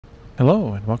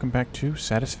Hello and welcome back to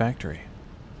Satisfactory.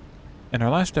 In our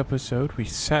last episode we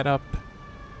set up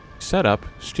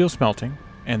steel smelting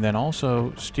and then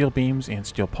also steel beams and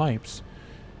steel pipes,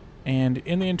 and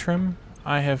in the interim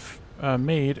I have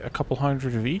made a couple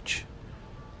hundred of each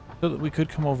so that we could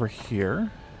come over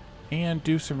here and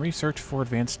do some research for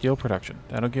advanced steel production.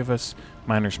 That'll give us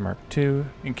miners Mark II,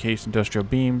 encased industrial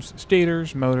beams,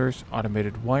 stators, motors,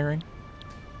 automated wiring,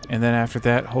 and then after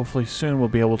that hopefully soon we'll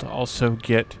be able to also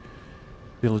get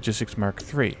the Logistics Mark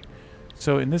III.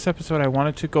 So in this episode I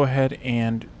wanted to go ahead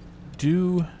and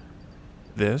do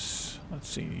this. Let's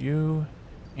see, you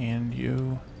and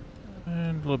you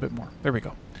and a little bit more. There we go.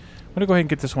 I'm gonna go ahead and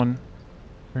get this one.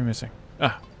 What are we missing?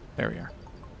 Ah, there we are.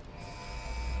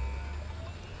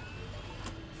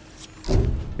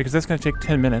 Because that's gonna take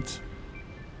 10 minutes.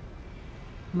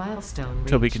 Milestone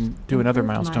until we reached. can do another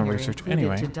Improved milestone miner research included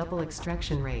anyway. To double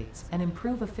extraction rates and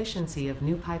improve efficiency of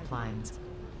new pipelines.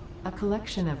 A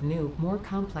collection of new, more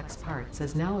complex parts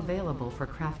is now available for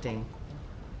crafting.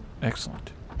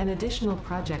 Excellent. An additional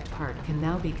project part can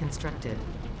now be constructed.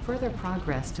 Further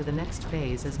progress to the next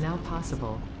phase is now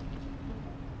possible.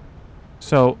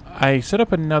 So I set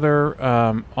up another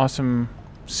awesome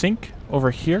sink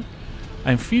over here.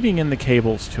 I'm feeding in the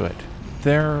cables to it.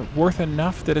 They're worth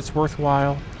enough that it's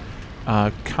worthwhile.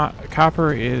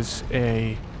 Copper is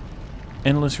a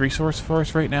endless resource for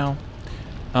us right now.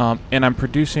 And I'm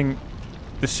producing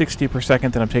the 60 per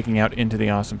second that I'm taking out into the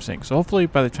awesome sink. So hopefully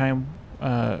by the time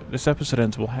this episode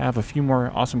ends, we'll have a few more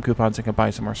awesome coupons and can buy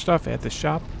some more stuff at the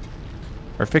shop.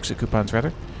 Or fix-it coupons,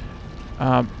 rather.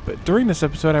 But during this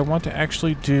episode, I want to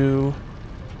actually do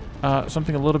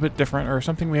something a little bit different, or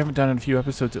something we haven't done in a few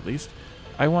episodes at least.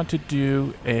 I want to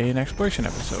do an exploration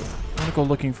episode. I want to go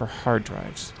looking for hard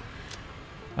drives.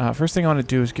 First thing I want to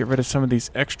do is get rid of some of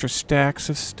these extra stacks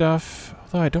of stuff.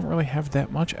 Although I don't really have that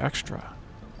much extra.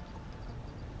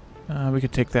 We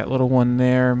could take that little one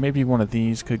there. Maybe one of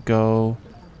these could go.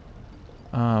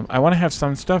 I want to have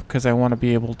some stuff because I want to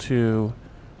be able to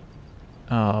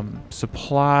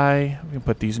supply. We can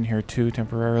put these in here too,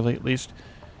 temporarily at least.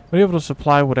 We'll be able to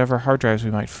supply whatever hard drives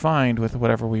we might find with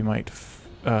whatever we might,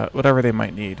 whatever they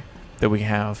might need that we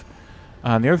have.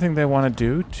 The other thing that I want to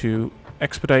do to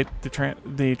expedite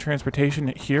the transportation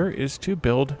here is to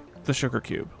build the sugar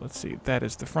cube. Let's see, that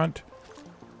is the front.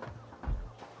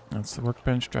 That's the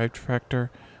workbench, drive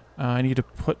tractor. I need to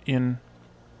put in...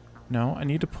 No, I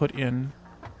need to put in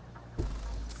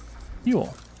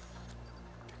fuel.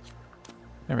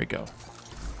 There we go.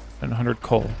 And 100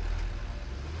 coal.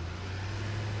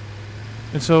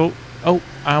 And so... Oh,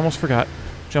 I almost forgot.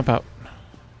 Jump out.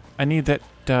 I need that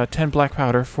 10 black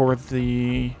powder for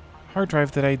the hard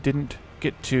drive that I didn't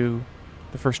get to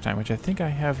the first time, which I think I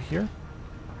have here.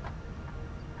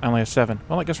 I only have 7.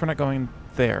 Well, I guess we're not going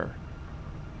there.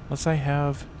 Unless I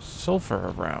have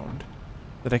sulfur around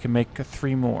that I can make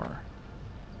 3 more.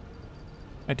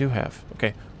 I do have.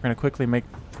 Okay, we're going to quickly make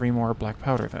 3 more black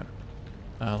powder then.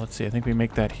 Let's see, I think we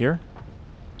make that here.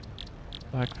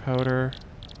 Black powder.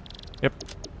 Yep.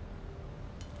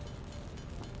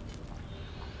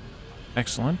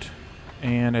 Excellent.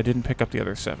 And I didn't pick up the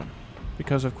other 7.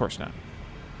 Because of course not.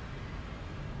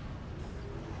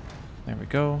 There we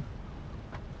go.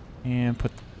 And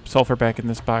put sulfur back in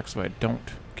this box so I don't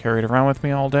carry it around with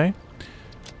me all day.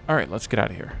 Alright, let's get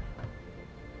out of here.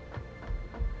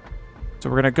 So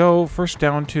we're going to go first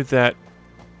down to that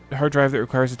hard drive that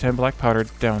requires the 10 black powder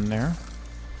down there.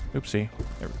 Oopsie.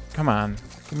 There we go. Come on.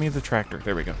 Give me the tractor.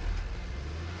 There we go.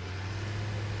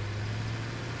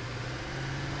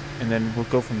 And then we'll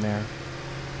go from there.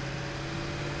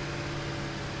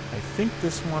 I think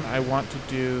this one I want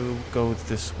to go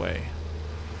this way.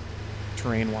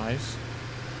 Terrain-wise.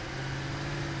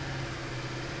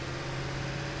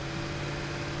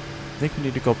 I think we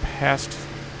need to go past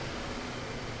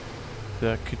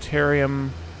the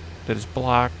Caterium that is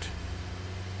blocked.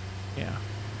 Yeah.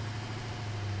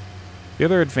 The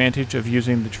other advantage of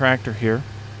using the tractor here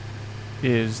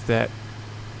is that...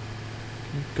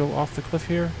 Can you go off the cliff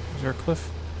here? Is there a cliff?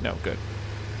 No, good.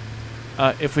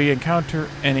 If we encounter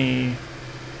any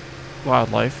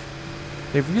wildlife,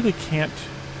 they really can't...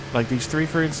 Like these 3,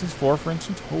 for instance, 4, for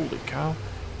instance. Holy cow.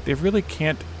 They really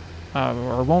can't,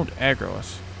 or won't aggro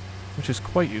us, which is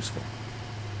quite useful.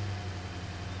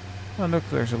 Oh, look,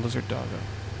 there's a lizard doggo.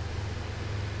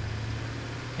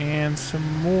 And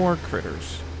some more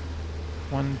critters.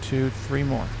 1, 2, 3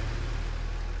 more.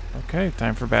 Okay,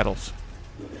 time for battles.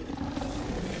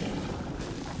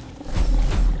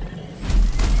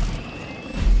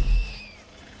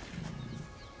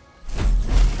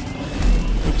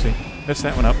 Oopsie. Missed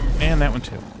that one up, and that one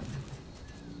too.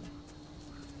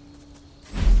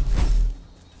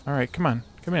 Alright, come on.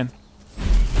 Come in.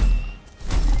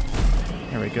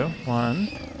 Here we go. 1.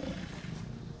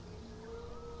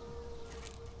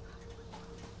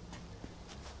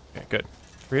 Okay, good.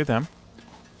 3 of them.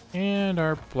 And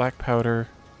our black powder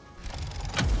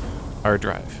hard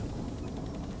drive.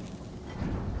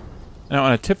 Now,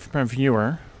 on a tip from a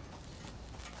viewer,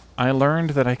 I learned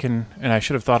that I can, and I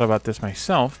should have thought about this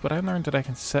myself, but I learned that I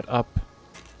can set up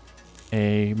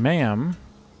a MAM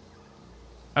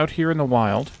out here in the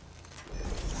wild.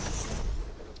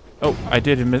 Oh, I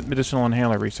did medicinal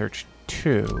inhaler research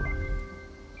too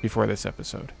before this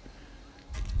episode.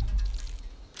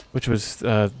 Which was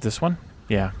this one?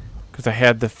 Yeah, because I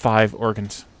had the 5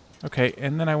 organs. Okay,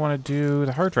 and then I want to do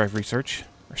the hard drive research,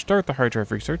 or start the hard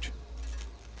drive research.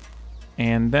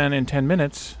 And then in 10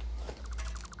 minutes,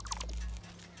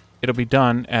 it'll be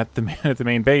done at the at the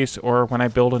main base, or when I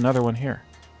build another one here,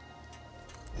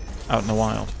 out in the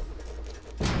wild.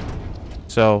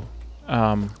 So,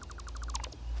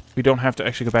 we don't have to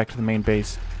actually go back to the main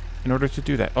base in order to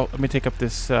do that. Oh, let me take up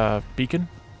this beacon,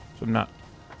 so I'm not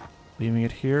leaving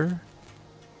it here.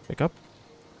 Pick up.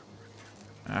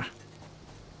 Ah.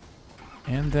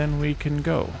 And then we can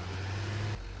go.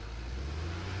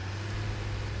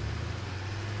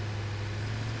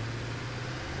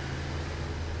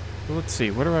 So let's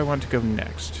see, where do I want to go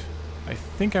next? I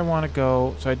think I want to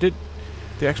go... So I did...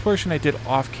 The exploration I did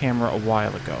off camera a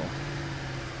while ago.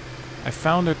 I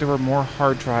found that there were more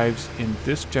hard drives in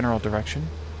this general direction.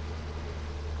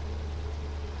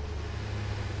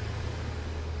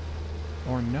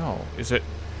 Or no. Is it...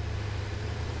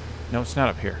 No, it's not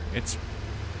up here. It's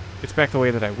back the way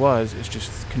that I was. It's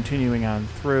just continuing on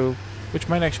through, which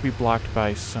might actually be blocked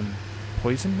by some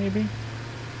poison, maybe?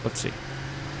 Let's see.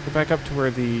 Go back up to where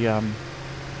the,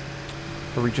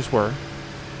 where we just were.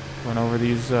 Run over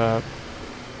these,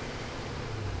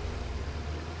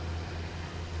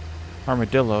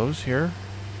 armadillos here.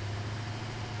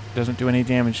 Doesn't do any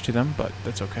damage to them, but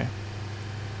that's okay.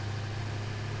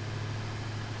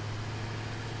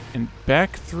 And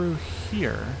back through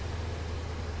here,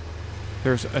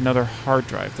 there's another hard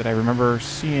drive that I remember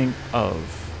seeing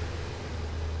of.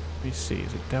 Let me see,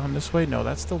 is it down this way? No,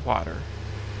 that's the water.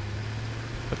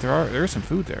 But there is some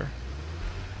food there.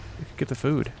 We could get the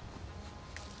food.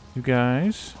 You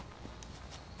guys.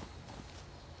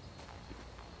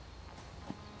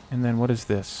 And then what is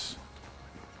this?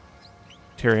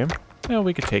 Deuterium. Well,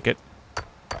 we could take it.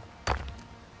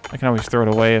 I can always throw it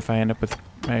away if I end up with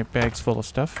my bags full of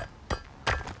stuff.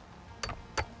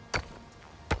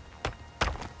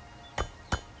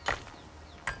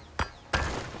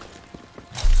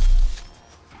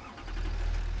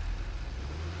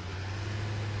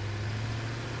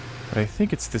 But I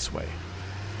think it's this way.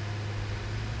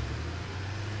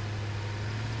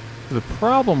 The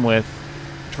problem with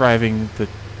driving the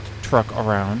truck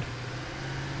around...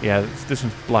 Yeah, this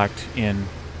one's blocked in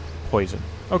poison.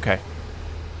 Okay.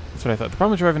 That's what I thought. The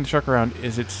problem with driving the truck around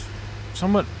is it's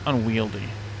somewhat unwieldy.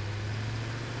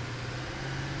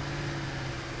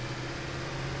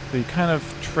 So you kind of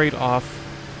trade off...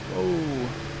 Oh,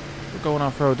 we're going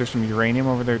off-road. There's some uranium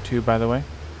over there too, by the way.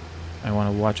 I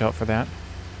want to watch out for that.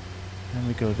 And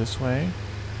we go this way.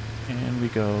 And we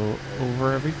go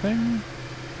over everything.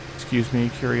 Excuse me,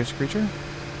 curious creature.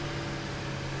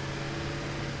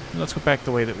 And let's go back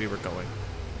the way that we were going.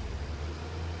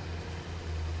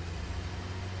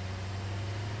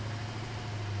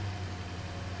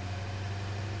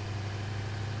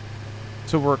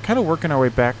 So we're kind of working our way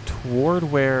back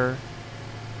toward where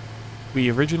we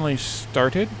originally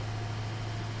started.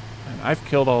 And I've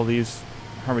killed all these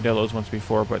armadillos once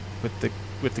before, but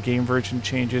with the game version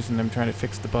changes and them trying to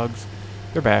fix the bugs,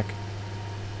 they're back.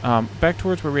 Back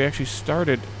towards where we actually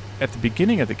started at the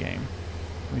beginning of the game.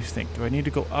 Let me think. Do I need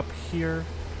to go up here?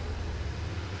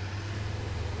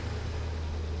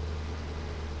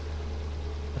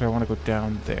 Or do I want to go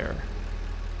down there?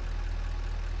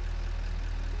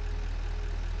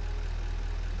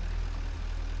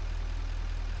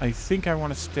 I think I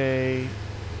want to stay...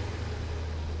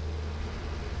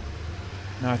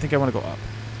 No, I think I want to go up.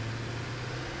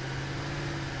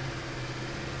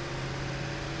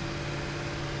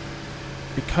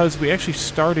 Because we actually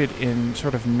started in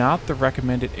sort of not the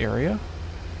recommended area.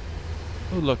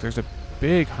 Oh, look, there's a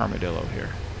big armadillo here.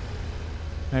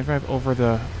 Can I drive over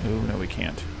the... Oh, no, we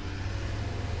can't.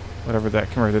 Whatever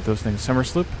that... Come over those things. Summer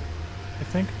sloop, I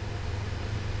think.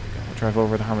 Okay, we'll drive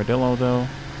over the armadillo, though.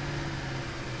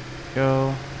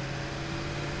 Go.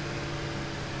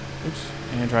 Oops.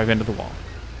 And drive into the wall.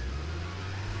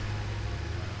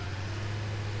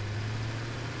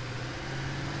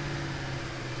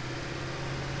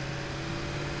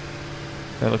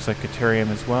 That looks like Caterium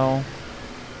as well.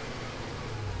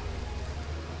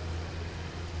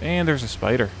 And there's a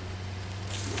spider.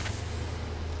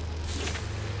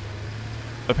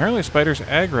 Apparently spiders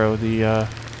aggro the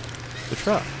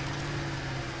truck.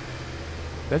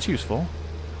 That's useful.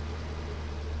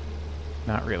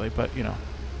 Not really, but you know.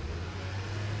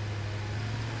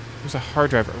 There's a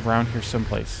hard drive around here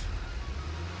someplace.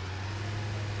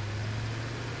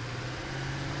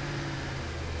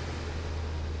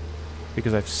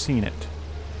 Because I've seen it.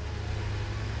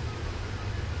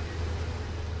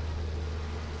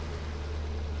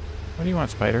 What do you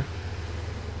want, spider?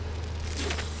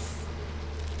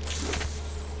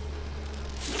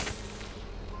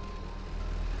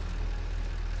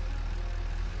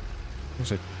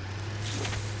 There's a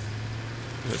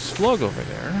slug over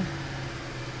there.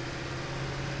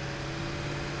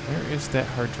 Where is that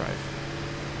hard drive?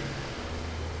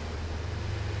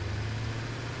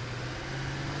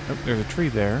 Oh, there's a tree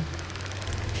there.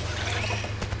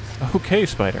 Okay,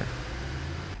 spider.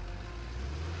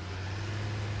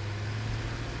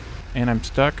 And I'm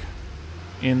stuck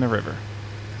in the river.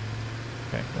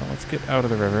 Okay, well, let's get out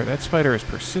of the river. That spider is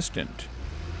persistent.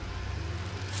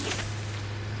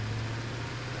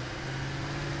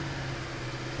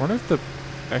 I wonder if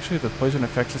the poison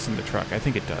affects us in the truck. I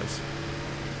think it does.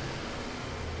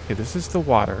 Okay, this is the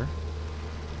water.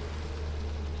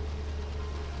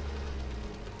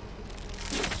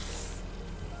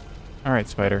 Alright,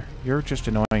 spider. You're just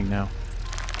annoying now.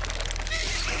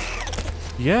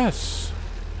 Yes!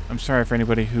 I'm sorry for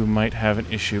anybody who might have an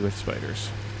issue with spiders.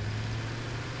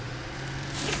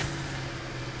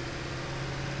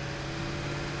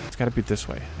 It's gotta be this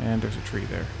way. And there's a tree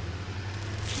there.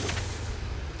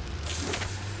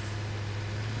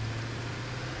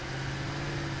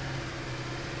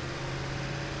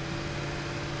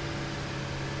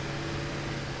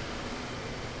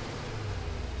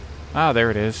 Ah,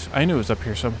 there it is. I knew it was up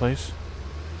here someplace.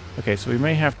 Okay, so we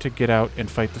may have to get out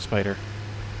and fight the spider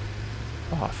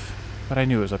off. But I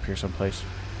knew it was up here someplace.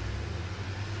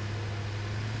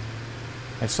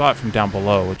 I saw it from down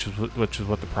below, which is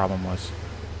what the problem was.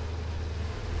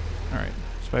 Alright,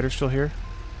 spider's still here.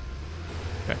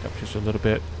 Back up just a little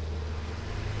bit.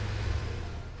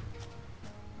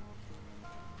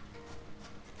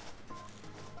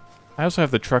 I also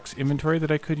have the truck's inventory that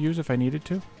I could use if I needed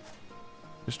to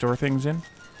store things in.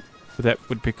 But that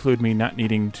would preclude me not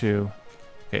needing to...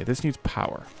 Okay, this needs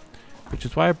power. Which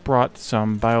is why I brought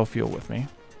some biofuel with me.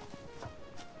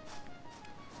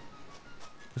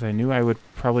 Because I knew I would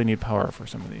probably need power for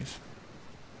some of these.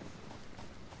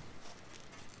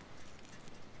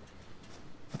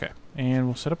 Okay, and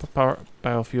we'll set up a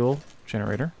biofuel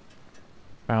generator.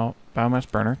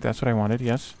 Biomass burner, that's what I wanted,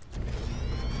 yes.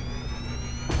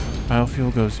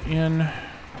 Biofuel goes in.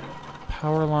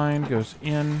 Power line goes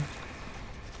in.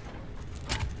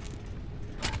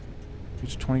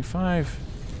 It's 25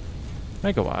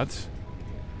 megawatts.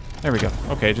 There we go.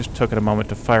 Okay, it just took it a moment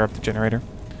to fire up the generator.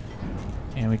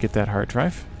 And we get that hard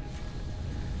drive.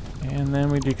 And then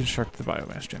we deconstruct the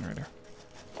biomass generator.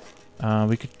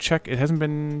 We could check. It has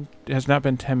not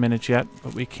been 10 minutes yet,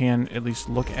 but we can at least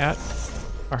look at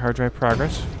our hard drive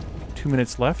progress. 2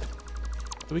 minutes left.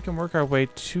 So we can work our way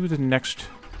to the next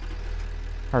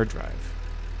hard drive,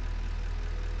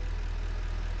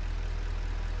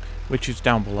 which is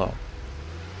down below.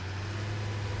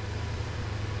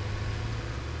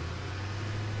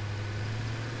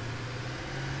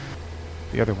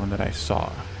 The other one that I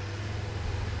saw.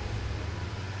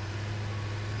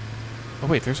 Oh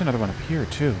wait, there's another one up here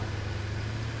too.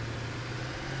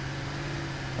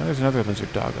 Oh, there's another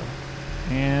lizard doggo.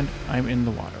 And I'm in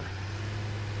the water.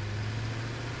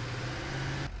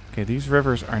 Okay, these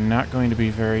rivers are not going to be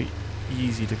very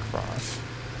easy to cross.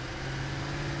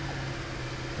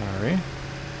 Sorry.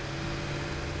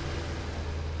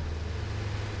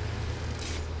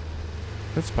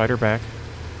 Put spider back.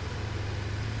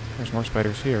 There's more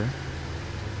spiders here.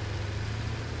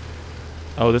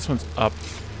 Oh, this one's up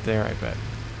there, I bet.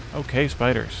 Okay,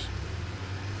 spiders.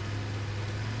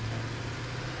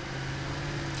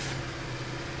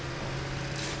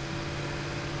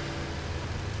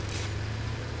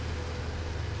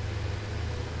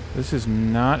 This is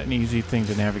not an easy thing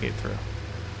to navigate through.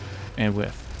 And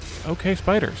with. Okay,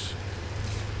 spiders.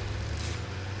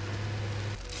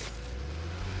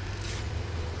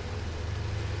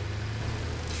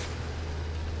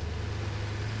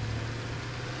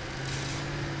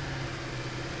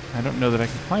 I don't know that I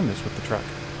can climb this with the truck.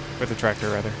 With the tractor,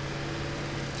 rather.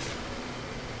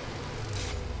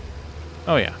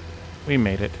 Oh yeah. We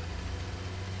made it.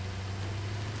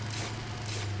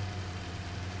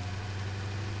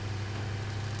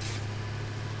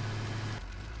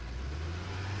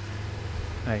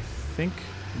 I think...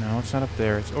 No, it's not up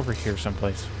there. It's over here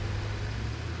someplace.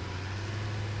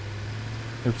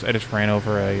 Oops, I just ran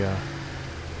over a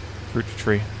fruit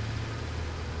tree.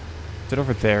 Is it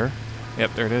over there?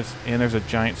 Yep, there it is. And there's a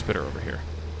giant spider over here.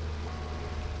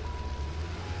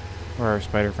 Where are our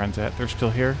spider friends at? They're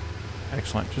still here?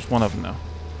 Excellent. Just one of them, though.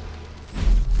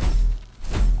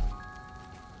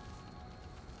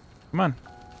 Come on.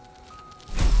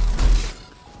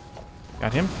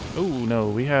 Got him? Oh, no.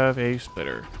 We have a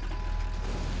spider.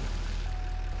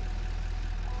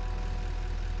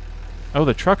 Oh,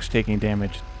 the truck's taking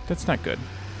damage. That's not good.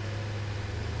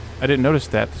 I didn't notice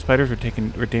that. The spiders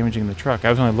were damaging the truck. I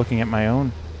was only looking at my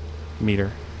own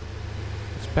meter.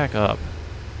 Let's back up.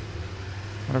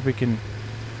 Wonder if we can...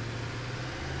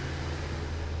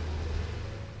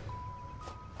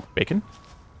 Bacon?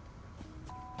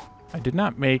 I did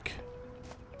not make...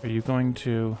 Are you going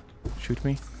to shoot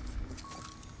me?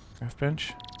 Craft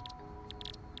bench?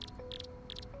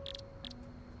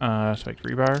 Spiked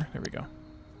rebar. There we go.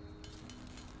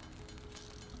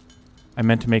 I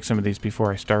meant to make some of these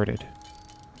before I started.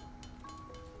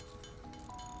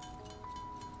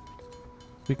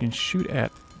 We can shoot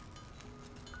at...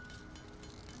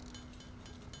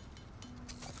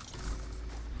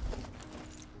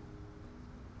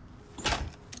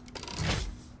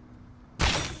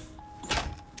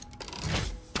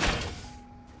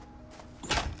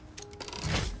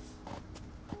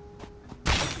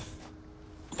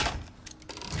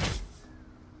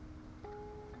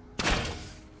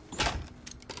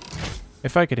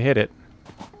 If I could hit it.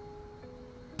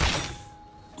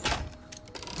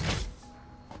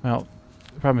 Well,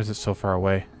 the problem is it's so far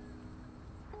away.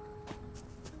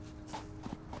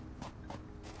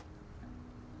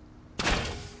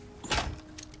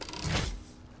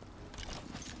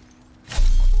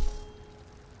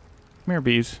 Come here,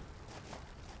 bees.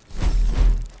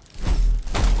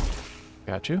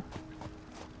 Got you.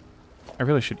 I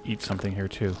really should eat something here,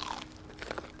 too.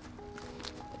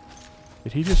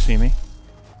 Did he just see me?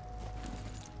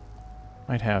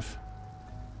 Might have.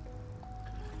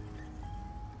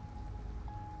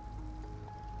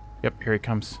 Yep, here he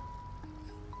comes.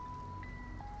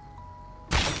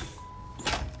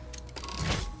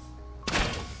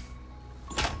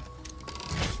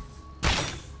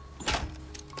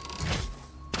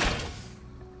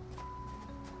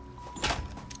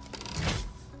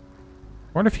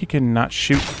 I wonder if he can not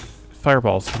shoot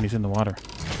fireballs when he's in the water.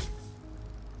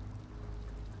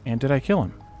 And did I kill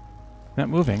him? Not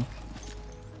moving.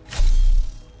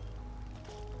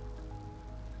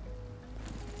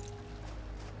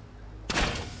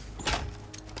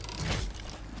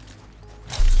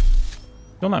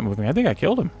 Still not moving. I think I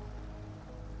killed him.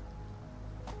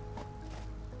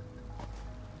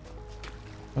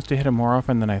 Must have hit him more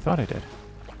often than I thought I did.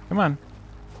 Come on.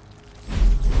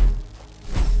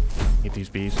 Hate these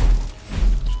bees.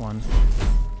 There's one.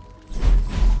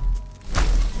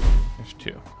 There's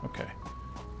two. Okay.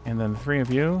 And then the three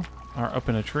of you are up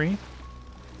in a tree.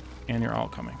 And you're all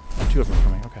coming. Oh, two of them are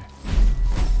coming. Okay.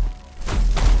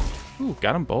 Ooh,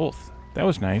 got them both. That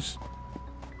was nice.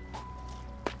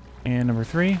 And number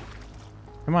three.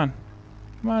 Come on.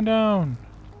 Come on down.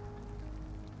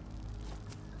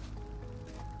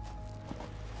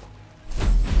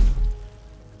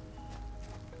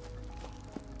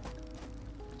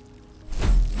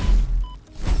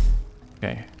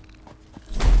 Okay.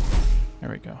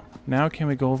 There we go. Now can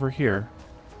we go over here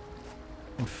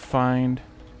and find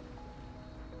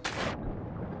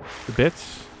the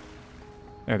bits?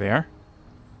 There they are.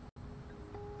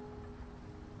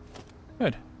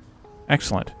 Good.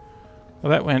 Excellent. Well,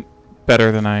 that went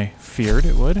better than I feared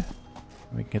it would.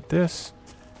 We get this.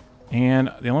 And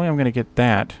the only way I'm going to get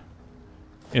that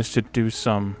is to do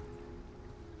some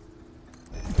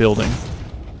building,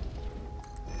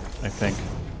 I think.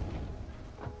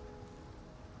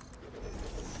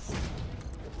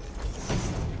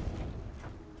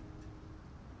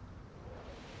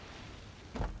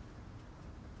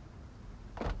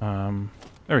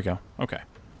 There we go. Okay.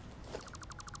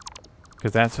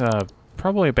 Because that's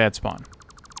probably a bad spawn.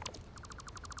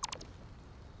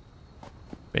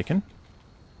 Bacon?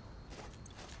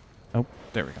 Oh,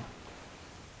 there we go.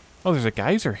 Oh, there's a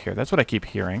geyser here. That's what I keep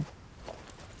hearing.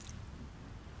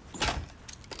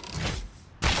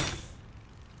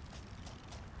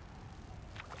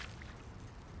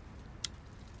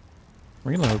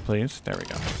 Reload, please. There we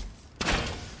go.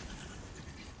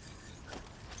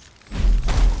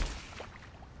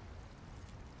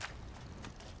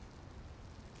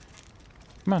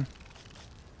 Come on.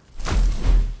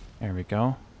 There we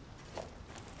go.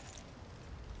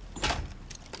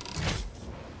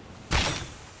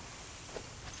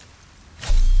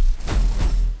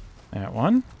 Got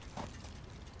one.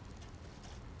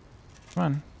 Come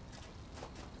on.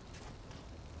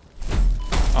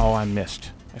 Oh, I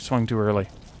missed. I swung too early.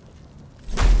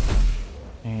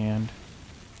 And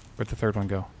where'd the third one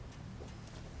go?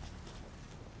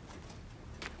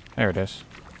 There it is.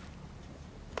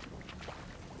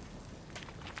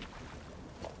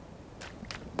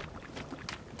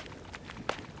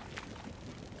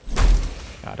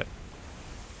 Got it.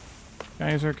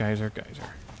 Geyser, geyser, geyser.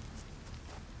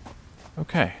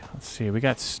 Okay, let's see. We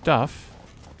got stuff.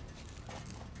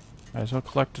 Might as well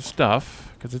collect the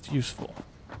stuff, because it's useful.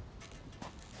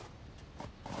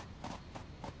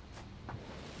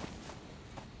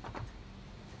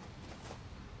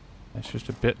 That's just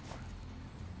a bit.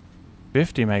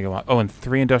 50 megawatt. Oh, and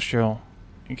 3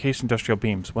 encased industrial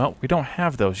beams. Well, we don't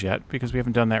have those yet, because we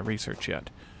haven't done that research yet.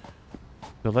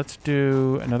 So let's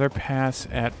do another pass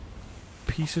at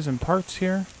pieces and parts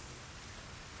here.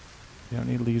 We don't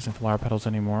need leaves and flower petals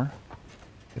anymore.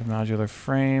 Get a modular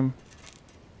frame.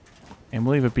 And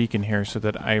we'll leave a beacon here so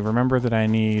that I remember that I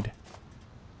need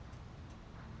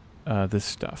this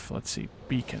stuff. Let's see.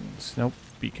 Beacons. Nope.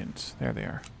 Beacons. There they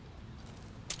are.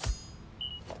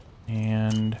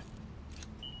 And...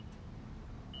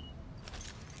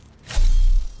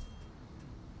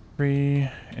 three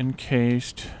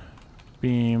encased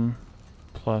beam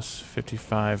plus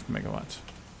 55 megawatts.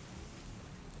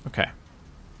 Okay.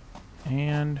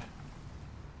 And...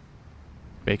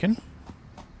 bacon.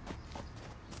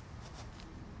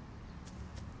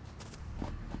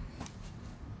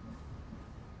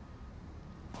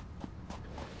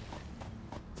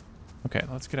 Okay,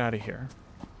 let's get out of here.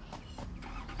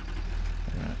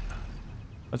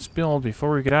 Let's build,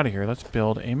 before we get out of here, let's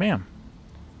build a MAM.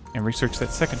 And research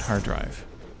that second hard drive.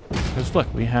 Because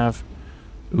look, we have...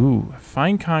 ooh,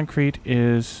 fine concrete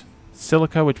is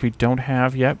silica, which we don't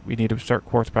have yet. We need to start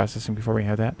quartz processing before we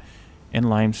have that. And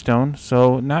limestone,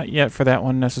 so not yet for that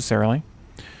one necessarily.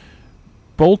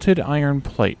 Bolted iron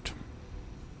plate.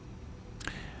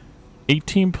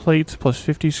 18 plates plus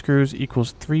 50 screws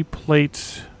equals 3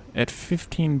 plates at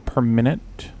 15 per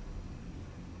minute.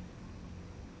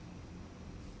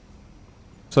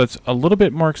 So it's a little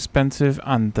bit more expensive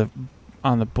on the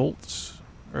bolts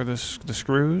or the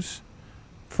screws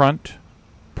front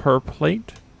per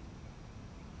plate.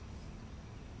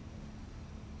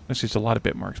 It's just a lot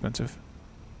bit more expensive.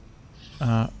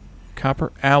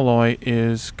 Copper alloy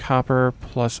is copper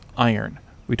plus iron.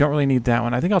 We don't really need that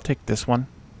one. I think I'll take this one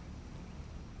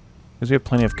because we have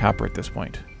plenty of copper at this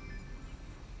point.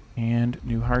 And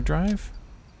new hard drive.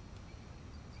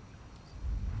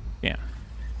 Yeah.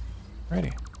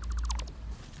 Ready.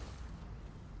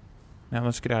 Now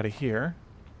let's get out of here.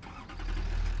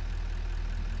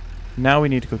 Now we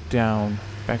need to go down.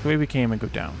 Back the way we came and go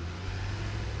down.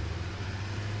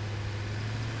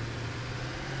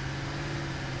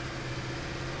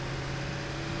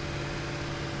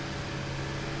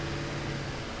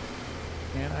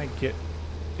 Can I get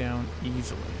down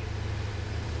easily?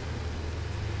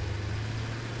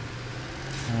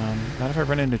 Not if I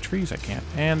run into trees, I can't.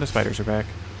 And the spiders are back.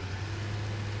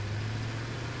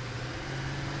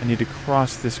 I need to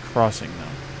cross this crossing,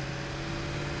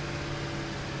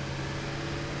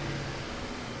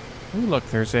 though. Ooh, look,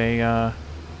 there's a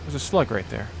slug right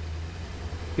there.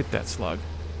 Get that slug.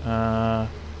 The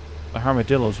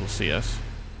armadillos will see us.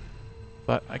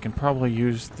 But I can probably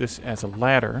use this as a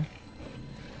ladder.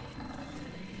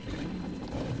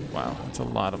 Wow, that's a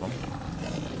lot of them.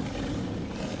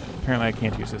 Apparently I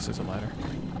can't use this as a ladder.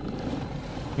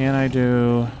 Can I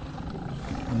do...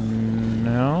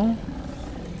 no?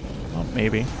 Well,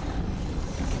 maybe.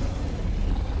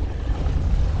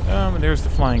 And there's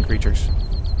the flying creatures.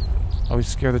 Always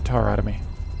scare the tar out of me.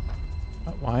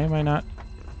 Why am I not...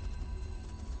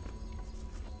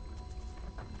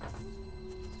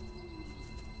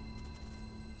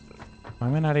 why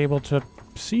am I not able to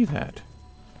see that?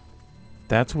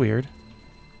 That's weird.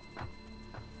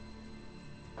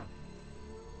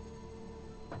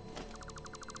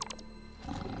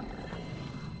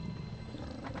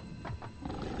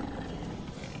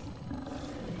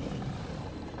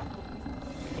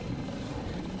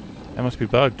 That must be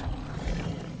bugged.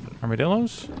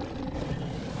 Armadillos?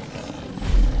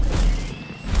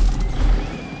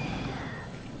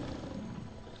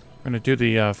 We're gonna do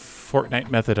the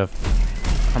Fortnite method of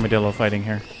armadillo fighting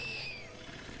here.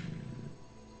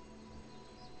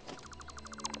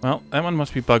 Well, that one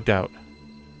must be bugged out.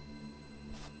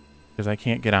 Because I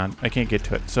can't get on. I can't get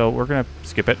to it. So we're gonna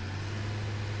skip it.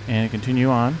 And continue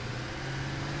on.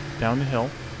 Down the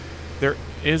hill. There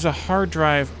is a hard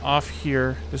drive off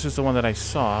here. This is the one that I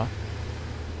saw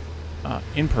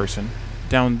in person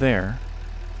down there.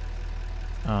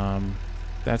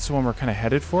 That's the one we're kind of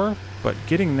headed for, but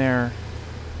getting there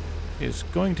is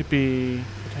going to be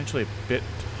potentially a bit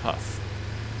tough.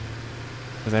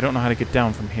 Because I don't know how to get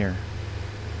down from here.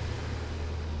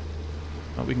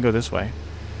 Oh, we can go this way.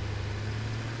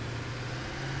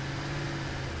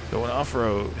 Going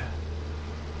off-road.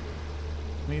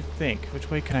 What do you think?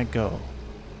 Which way can I go?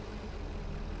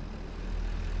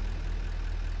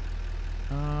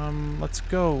 Let's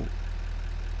go...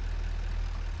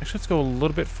 Actually, let's go a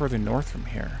little bit further north from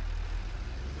here.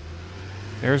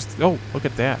 There's... Oh, look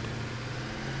at that.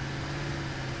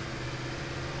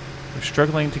 We're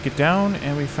struggling to get down,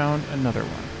 and we found another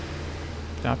one.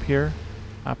 Stop here.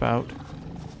 Hop out.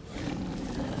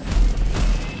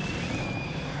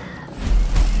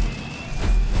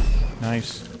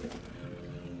 Nice.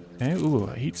 Okay, ooh,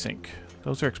 a heat sink.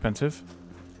 Those are expensive.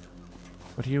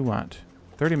 What do you want?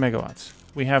 30 megawatts.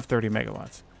 We have 30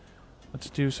 megawatts. Let's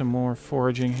do some more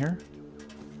foraging here.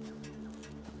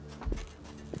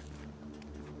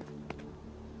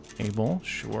 Cable,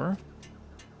 sure.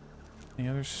 Any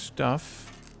other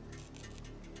stuff?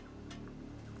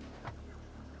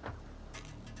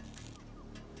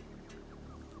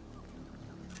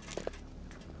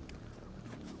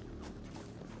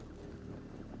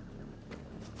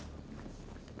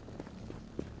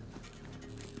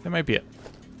 That might be it.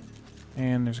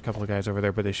 And there's a couple of guys over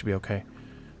there, but they should be okay.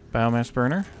 Biomass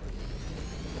burner.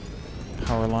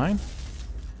 Power line.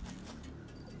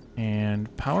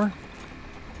 And power.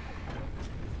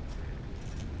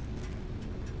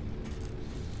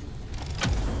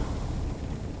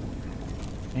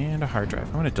 And a hard drive.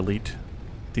 I'm going to delete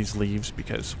these leaves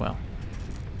because, well...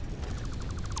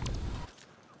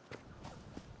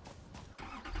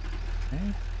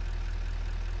 Okay.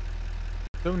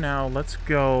 So now let's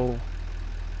go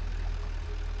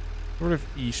sort of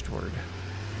eastward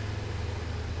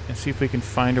and see if we can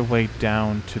find a way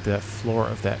down to the floor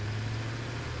of that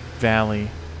valley.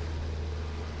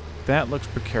 That looks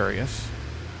precarious.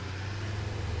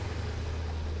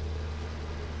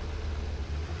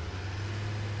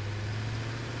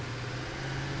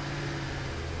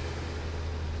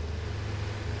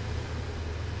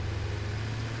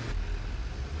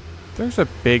 There's a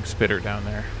big spitter down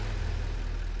there.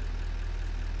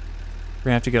 We're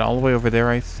gonna have to get all the way over there,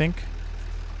 I think.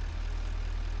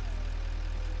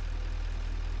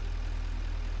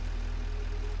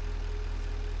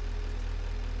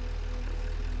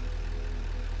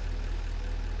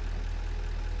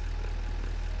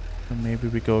 So maybe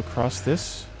we go across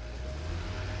this.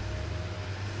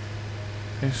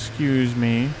 Excuse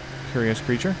me, curious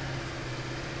creature.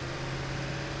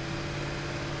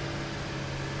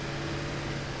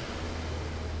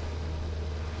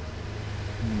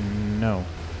 No.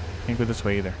 Can't go this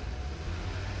way either.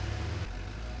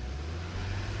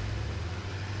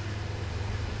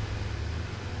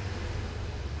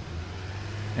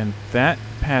 And that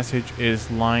passage is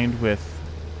lined with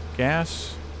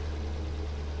gas.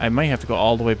 I might have to go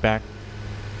all the way back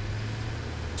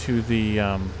to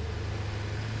the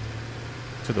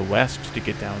west to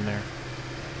get down there.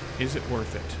 Is it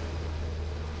worth it?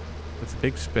 It's a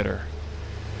big spitter.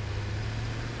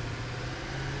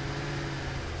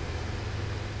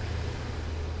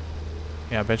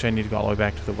 Yeah, I bet you I need to go all the way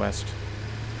back to the west.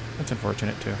 That's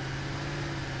unfortunate, too.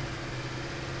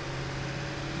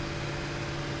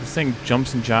 This thing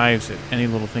jumps and jives at any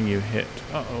little thing you hit.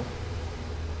 Uh-oh.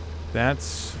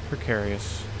 That's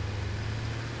precarious.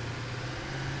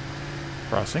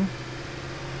 Crossing.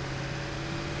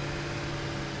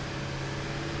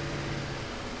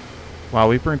 Wow,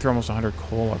 we burned through almost 100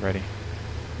 coal already.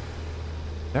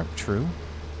 Is that true?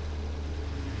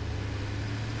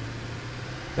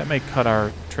 That may cut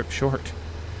our trip short.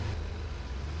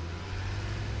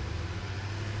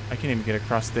 I can't even get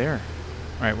across there.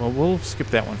 Alright, well, we'll skip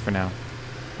that one for now.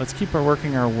 Let's keep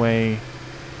working our way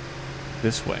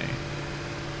this way.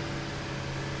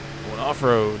 Going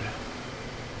off-road.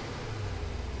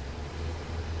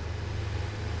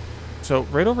 So,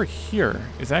 right over here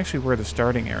is actually where the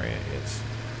starting area is.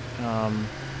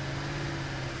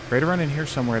 Right around in here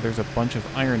somewhere, there's a bunch of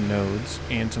iron nodes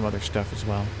and some other stuff as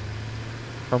well.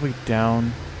 Probably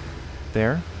down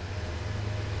there.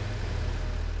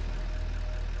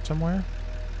 Somewhere.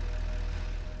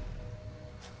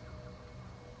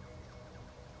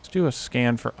 Let's do a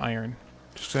scan for iron.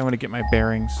 Just because I want to get my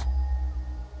bearings.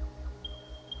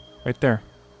 Right there.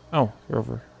 Oh, they're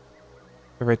over.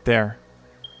 They're right there.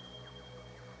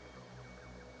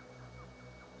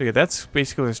 So yeah, that's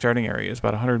basically the starting area. It's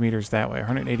about 100 meters that way,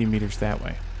 180 meters that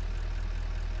way.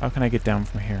 How can I get down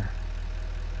from here?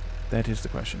 That is the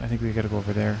question. I think we gotta go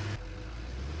over there.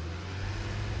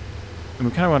 And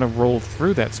we kind of want to roll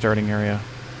through that starting area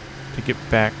to get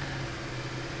back.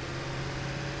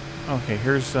 Okay,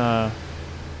 here's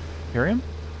Barium?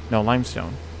 No,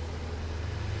 limestone.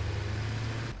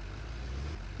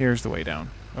 Here's the way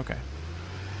down. Okay.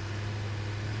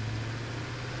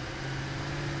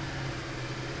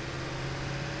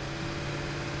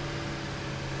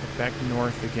 Back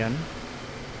north again.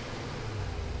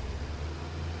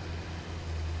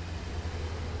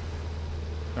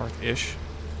 North-ish.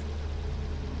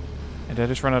 And did I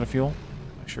just run out of fuel?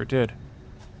 I sure did.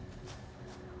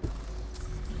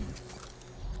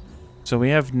 So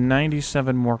we have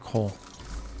 97 more coal.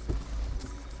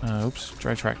 Oops,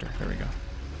 dry tractor. There we go.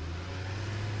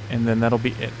 And then that'll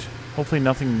be it. Hopefully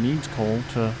nothing needs coal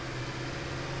to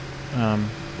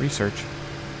research.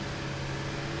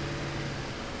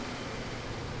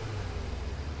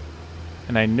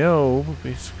 And I know,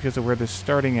 because of where the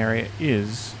starting area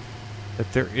is,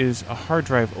 that there is a hard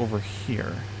drive over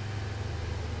here.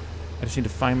 I just need to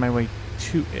find my way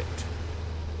to it.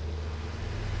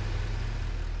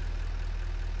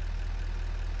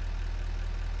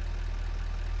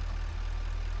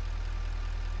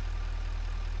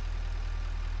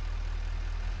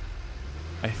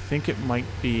 I think it might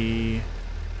be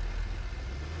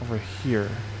over here.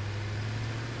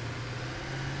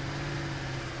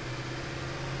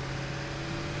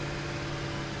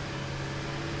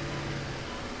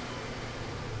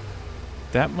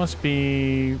 That must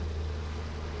be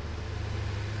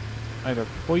either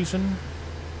poison.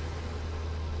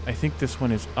 I think this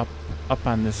one is up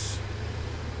on this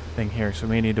thing here, so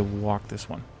we may need to walk this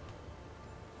one.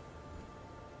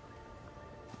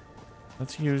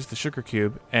 Let's use the sugar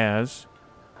cube as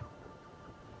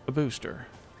a booster.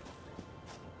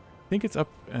 I think it's up,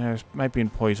 it might be in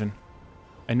poison.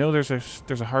 I know there's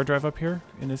a hard drive up here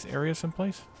in this area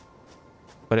someplace,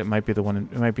 but it might be the one.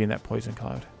 It might be in that poison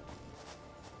cloud.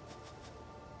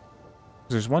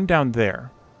 There's one down there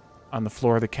on the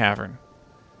floor of the cavern.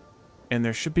 And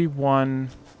there should be one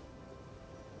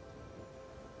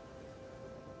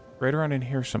right around in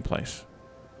here someplace.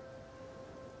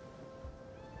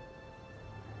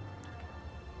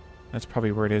 That's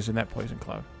probably where it is in that poison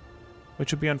cloud.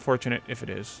 Which would be unfortunate if it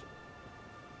is.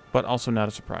 But also not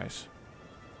a surprise.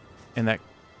 And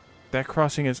that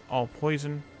crossing is all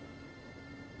poison.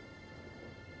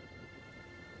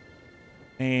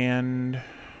 And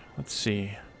let's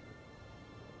see.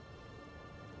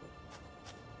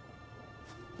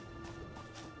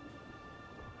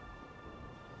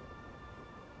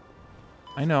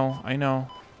 I know.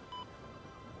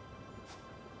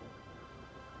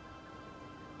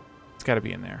 It's got to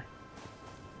be in there.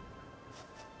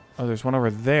 Oh, there's one over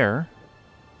there.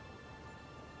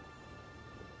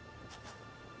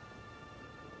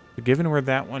 But given where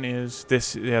that one is,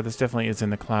 this definitely is in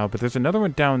the cloud. But there's another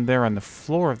one down there on the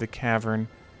floor of the cavern.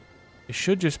 It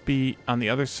should just be on the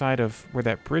other side of where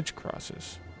that bridge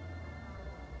crosses.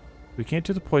 We can't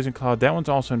do the poison cloud. That one's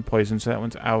also in poison, so that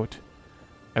one's out.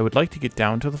 I would like to get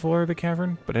down to the floor of the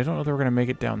cavern, but I don't know that we're going to make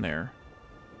it down there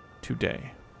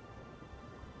today.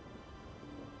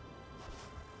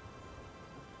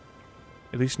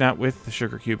 At least not with the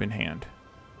sugar cube in hand.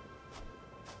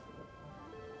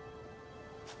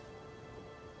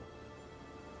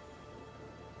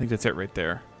 I think that's it right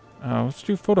there. Let's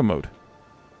do photo mode.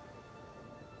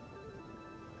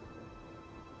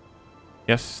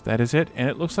 Yes, that is it. And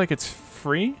it looks like it's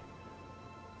free.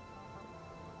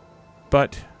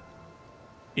 But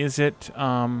is it,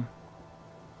 oh,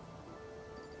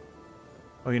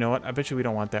 you know what? I bet you we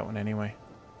don't want that one anyway.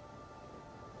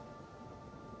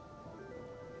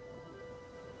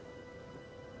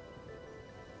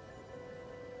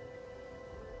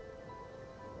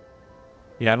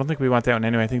 Yeah, I don't think we want that one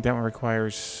anyway. I think that one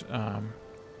requires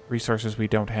resources we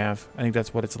don't have. I think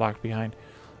that's what it's locked behind.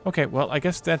 Okay, well, I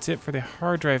guess that's it for the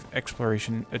hard drive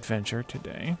exploration adventure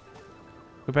today.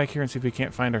 Go back here and see if we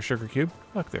can't find our sugar cube.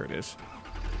 Look, there it is.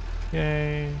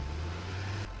 Yay.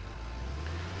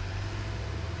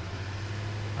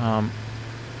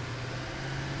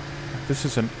 This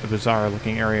is a bizarre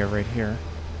looking area right here.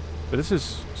 But this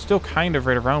is still kind of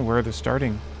right around where the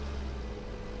starting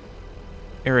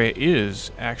area is,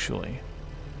 actually.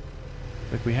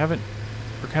 Like, we're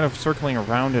kind of circling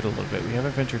around it a little bit. We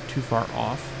haven't ventured too far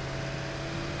off.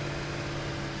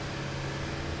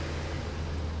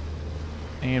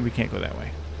 And we can't go that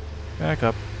way. Back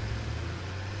up.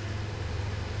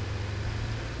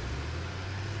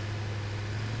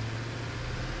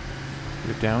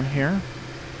 Go down here.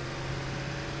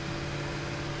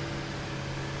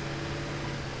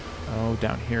 Oh,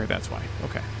 down here, that's why.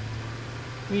 Okay.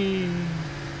 Whee!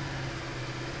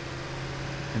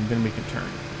 And then we can turn.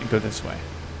 and go this way.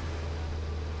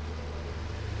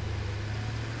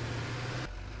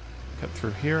 Cut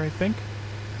through here, I think.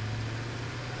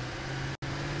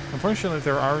 Unfortunately,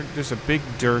 there's a big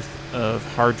dearth of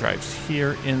hard drives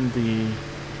here in the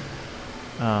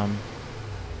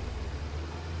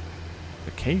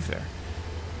cave there.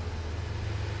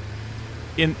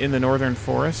 In the northern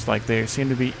forest, like they seem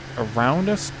to be around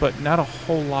us, but not a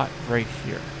whole lot right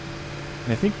here.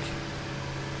 And I think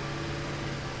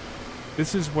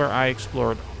this is where I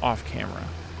explored off camera.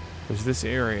 Was this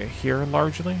area here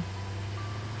largely?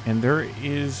 And there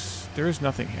is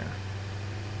nothing here.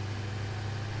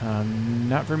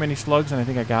 Not very many slugs, and I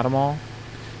think I got them all.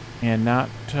 And not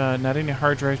any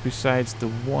hard drives besides the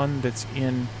one that's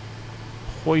in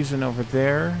poison over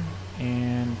there,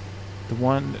 and the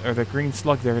one, or the green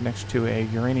slug there next to a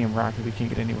uranium rock that we can't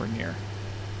get anywhere near.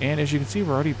 And as you can see,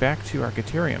 we're already back to our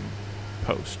Caterium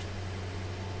post.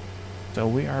 So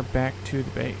we are back to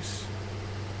the base.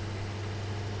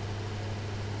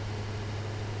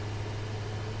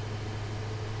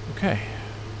 Okay.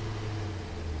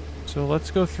 So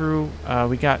let's go through.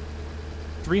 We got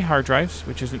 3 hard drives,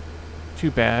 which isn't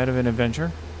too bad of an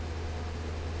adventure.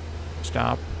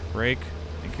 Stop. Break.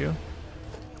 Thank you.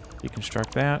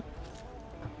 Deconstruct that.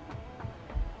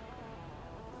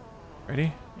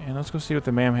 Ready? And let's go see what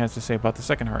the ma'am has to say about the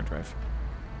second hard drive.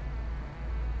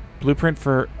 Blueprint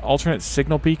for alternate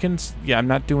signal beacons. Yeah, I'm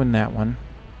not doing that one.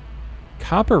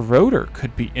 Copper rotor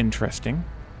could be interesting.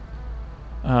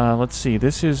 Let's see.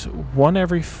 This is 1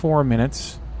 every 4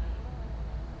 minutes.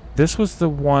 This was the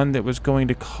one that was going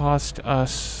to cost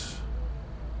us...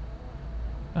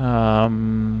 or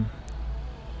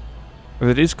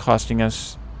that is costing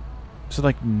us... So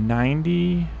like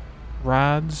 90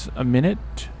 rods a minute?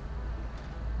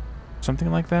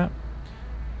 Something like that.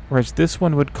 Whereas this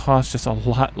one would cost us a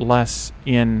lot less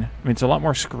in... I mean, it's a lot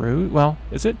more screw. Well,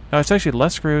 is it? No, it's actually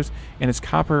less screws, and it's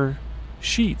copper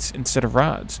sheets instead of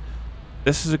rods.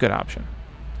 This is a good option.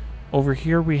 Over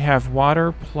here we have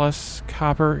water plus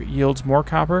copper yields more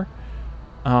copper.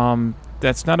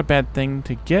 That's not a bad thing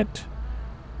to get,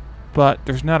 but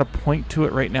there's not a point to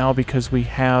it right now because we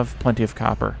have plenty of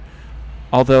copper.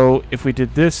 Although, if we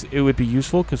did this, it would be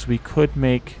useful because we could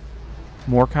make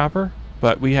more copper,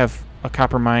 but we have a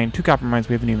copper mine, 2 copper mines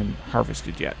we haven't even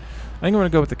harvested yet. I think I'm going to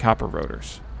go with the copper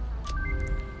rotors.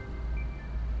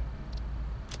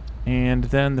 And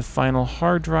then the final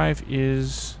hard drive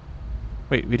is...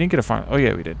 Wait, we didn't get a final... Oh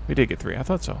yeah, we did. We did get 3. I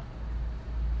thought so.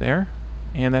 There.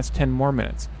 And that's 10 more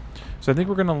minutes. So I think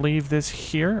we're going to leave this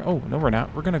here. Oh, no we're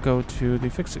not. We're going to go to the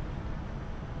Fix-It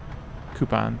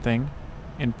coupon thing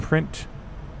and print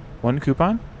 1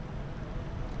 coupon.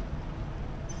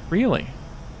 Really?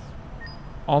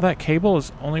 All that cable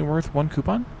is only worth 1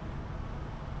 coupon?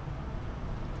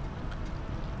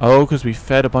 Oh, because we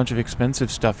fed a bunch of expensive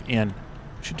stuff in.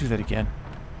 We should do that again.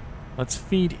 Let's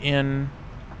feed in...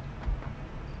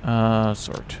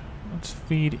 sort. Let's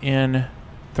feed in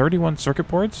 31 circuit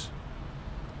boards.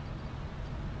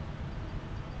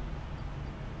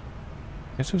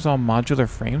 Guess it was all modular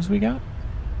frames we got?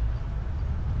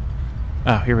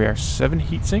 Oh, here we are. 7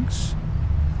 heat sinks.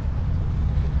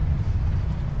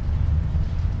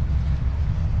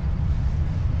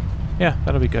 Yeah,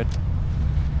 that'll be good.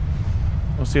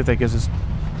 We'll see if that gives us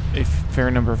a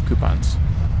fair number of coupons.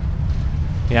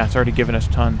 Yeah, it's already given us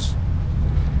tons.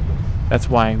 That's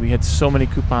why we had so many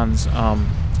coupons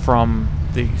from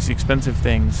these expensive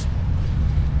things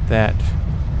that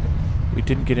we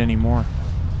didn't get any more.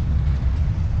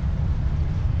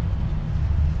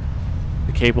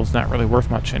 The cable's not really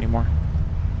worth much anymore.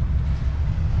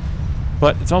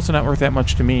 But it's also not worth that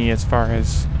much to me as far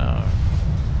as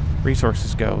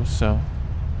resources go, so...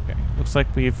 Okay, looks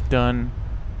like we've done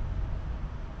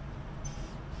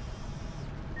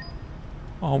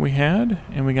all we had,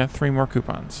 and we got 3 more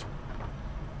coupons.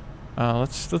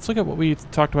 Let's look at what we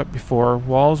talked about before.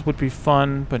 Walls would be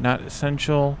fun, but not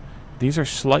essential. These are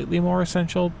slightly more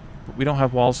essential, but we don't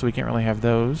have walls, so we can't really have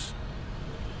those.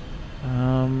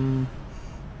 We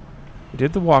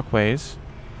did the walkways.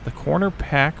 The corner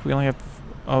pack, we only have...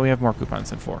 Oh, we have more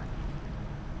coupons than 4.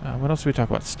 What else did we talk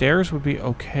about? Stairs would be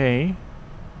okay.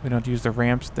 We don't have to use the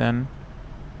ramps then.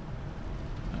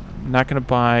 I'm not going to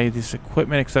buy this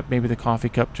equipment except maybe the coffee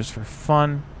cup just for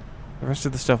fun. The rest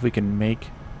of the stuff we can make.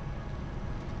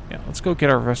 Yeah, let's go get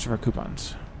our rest of our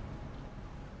coupons.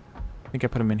 I think I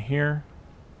put them in here.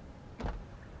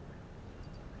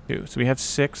 2. So we have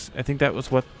 6. I think that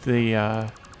was what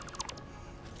the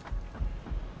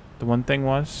one thing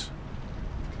was.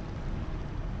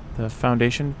 The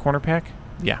foundation corner pack?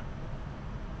 Yeah.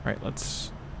 Alright,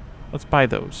 let's buy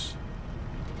those.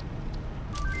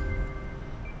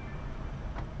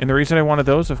 And the reason I wanted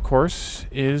those, of course,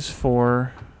 is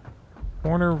for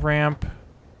corner ramp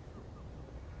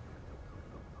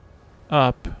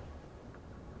up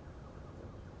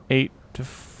 8 to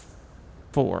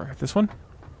 4. This one?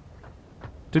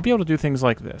 To be able to do things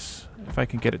like this, if I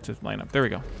can get it to line up. There we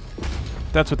go.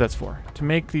 That's what that's for. To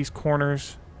make these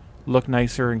corners look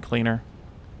nicer and cleaner.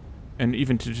 And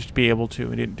even to just be able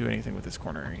to. I didn't do anything with this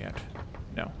corner yet.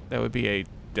 No, that would be a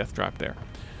death drop there.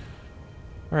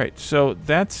 Alright, so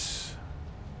that's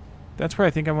where I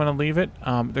think I'm going to leave it.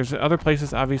 There's other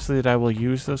places, obviously, that I will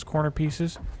use those corner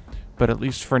pieces. But at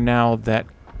least for now, that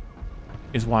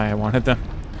is why I wanted them.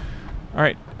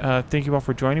 Alright, thank you all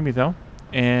for joining me, though.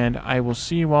 And I will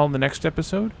see you all in the next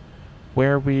episode,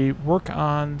 where we work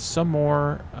on some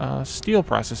more steel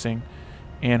processing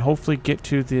and hopefully get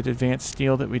to the advanced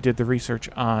steel that we did the research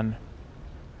on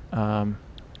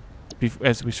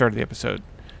as we started the episode.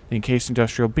 The encased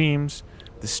industrial beams,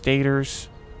 the stators,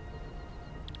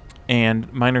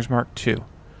 and Miner's Mark II.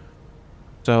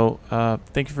 So,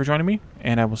 thank you for joining me,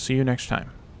 and I will see you next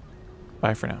time.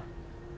 Bye for now.